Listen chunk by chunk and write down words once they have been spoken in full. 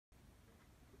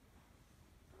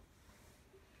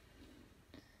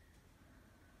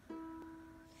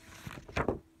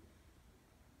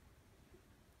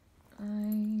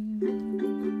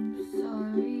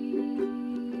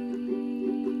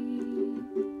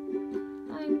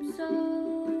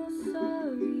so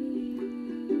sorry.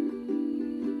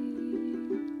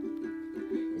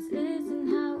 This isn't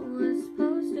how it was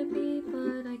supposed to be,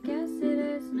 but I guess it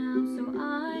is now, so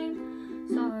I'm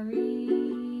sorry.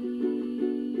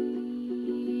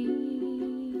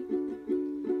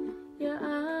 Yeah,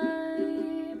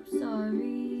 I'm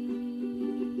sorry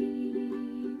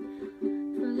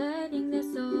for letting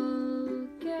this all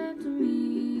get to me.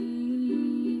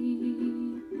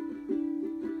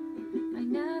 I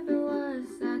never was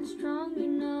that strong, you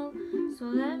know, so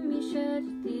let me shed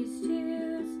these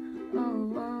tears.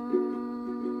 Oh, oh,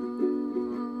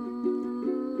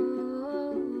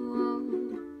 oh.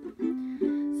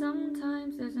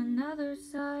 Sometimes there's another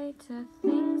side to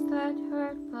things that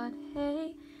hurt, but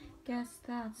hey, guess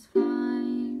that's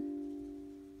fine.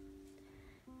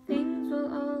 Things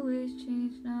will always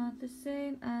change, not the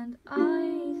same, and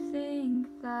I think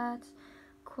that's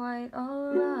quite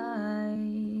alright.